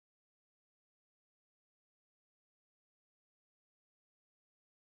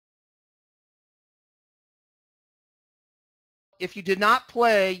if you did not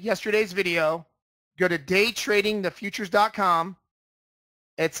play yesterday's video, go to daytradingthefutures.com.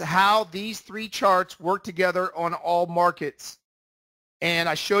 It's how these three charts work together on all markets. And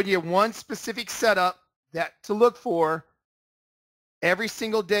I showed you one specific setup that to look for every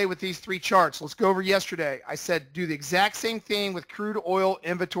single day with these three charts. Let's go over yesterday. I said do the exact same thing with crude oil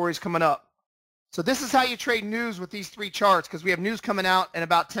inventories coming up. So this is how you trade news with these three charts, because we have news coming out in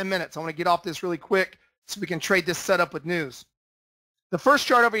about 10 minutes. I want to get off this really quick so we can trade this setup with news. The first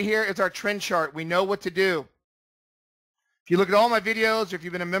chart over here is our trend chart. We know what to do. If you look at all my videos, or if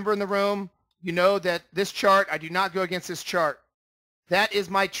you've been a member in the room, you know that this chart, I do not go against this chart. That is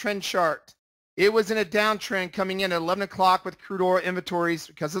my trend chart. It was in a downtrend coming in at 11 o'clock with crude oil inventories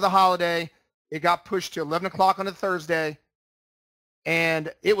because of the holiday. It got pushed to 11 o'clock on a Thursday.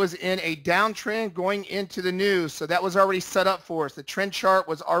 And it was in a downtrend going into the news. So that was already set up for us. The trend chart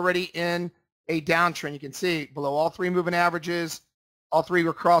was already in a downtrend. You can see below all three moving averages, all three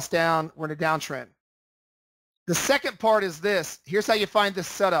were crossed down. We're in a downtrend. The second part is this. Here's how you find this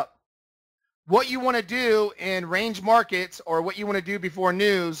setup. What you want to do in range markets, or what you want to do before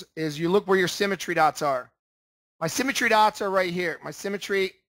news, is you look where your symmetry dots are. My symmetry dots are right here. My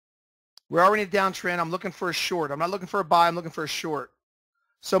symmetry, we're already in a downtrend. I'm looking for a short. I'm not looking for a buy. I'm looking for a short.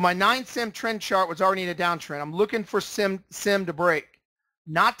 So my 9-sim trend chart was already in a downtrend. I'm looking for sim to break.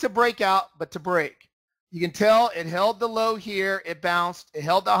 Not to break out, but to break. You can tell it held the low here. It bounced. It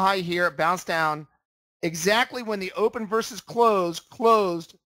held the high here. It bounced down. Exactly when the open versus closed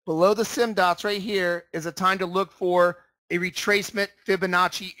below the sim dots right here is a time to look for a retracement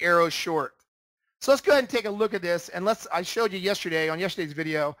Fibonacci arrow short. So let's go ahead and take a look at this. And I showed you yesterday on yesterday's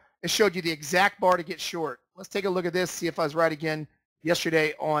video, it showed you the exact bar to get short. Let's take a look at this, see if I was right again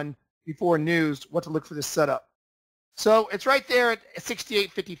yesterday on before news, what to look for this setup. So it's right there at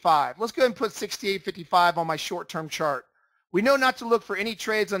 68.55. Let's go ahead and put 68.55 on my short-term chart. We know not to look for any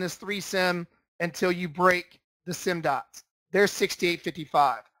trades on this 3-sim until you break the sim dots. There's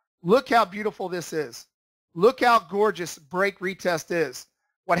 68.55. Look how beautiful this is. Look how gorgeous break retest is.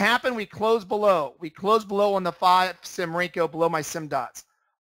 What happened? We closed below. We closed below on the 5-sim Renko below my sim dots.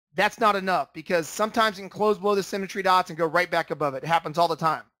 That's not enough, because sometimes you can close below the symmetry dots and go right back above it. It happens all the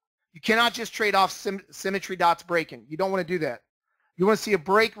time. You cannot just trade off symmetry dots breaking. You don't want to do that. You want to see a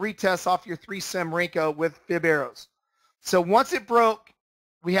break retest off your 3-sim Renko with fib arrows. So once it broke,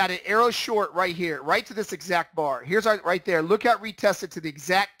 we had an arrow short right here, right to this exact bar. Here's our right there. Look how it retested to the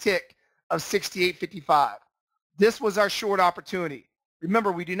exact tick of 68.55. This was our short opportunity.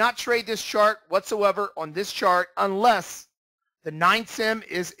 Remember, we do not trade this chart whatsoever on this chart unless the 9-sim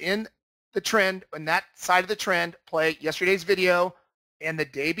is in the trend, on that side of the trend, play yesterday's video and the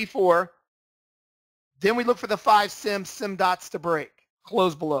day before. Then we look for the 5-sim sim dots to break,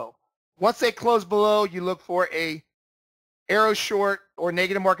 close below. Once they close below, you look for a arrow short or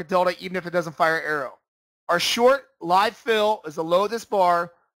negative market delta, even if it doesn't fire arrow. Our short live fill is the low of this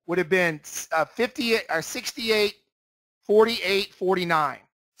bar would have been 58 or 68, 48, 49.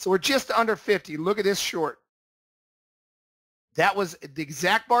 So we're just under 50. Look at this short. That was the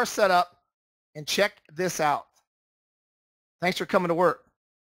exact bar setup, and check this out. Thanks for coming to work.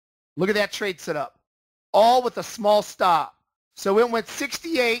 Look at that trade setup, all with a small stop. So it went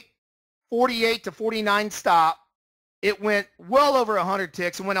 68, 48 to 49 stop. It went well over 100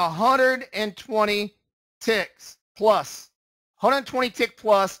 ticks. It went 120 ticks plus, 120 tick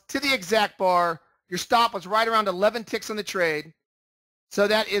plus to the exact bar. Your stop was right around 11 ticks on the trade. So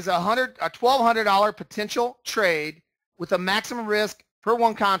that is a $1,200 potential trade with a maximum risk per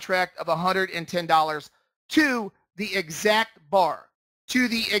one contract of $110 to the exact bar. To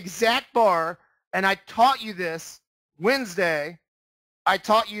the exact bar. And I taught you this Wednesday. I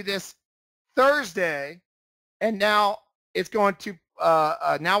taught you this Thursday. And now it's going to,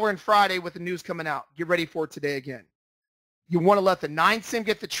 now we're in Friday with the news coming out. Get ready for it today again. You want to let the 9-sim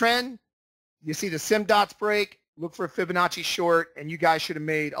get the trend. You see the sim dots break. Look for a Fibonacci short, and you guys should have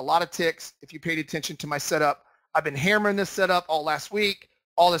made a lot of ticks if you paid attention to my setup. I've been hammering this setup all last week,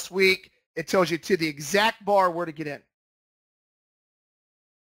 all this week. It tells you to the exact bar where to get in.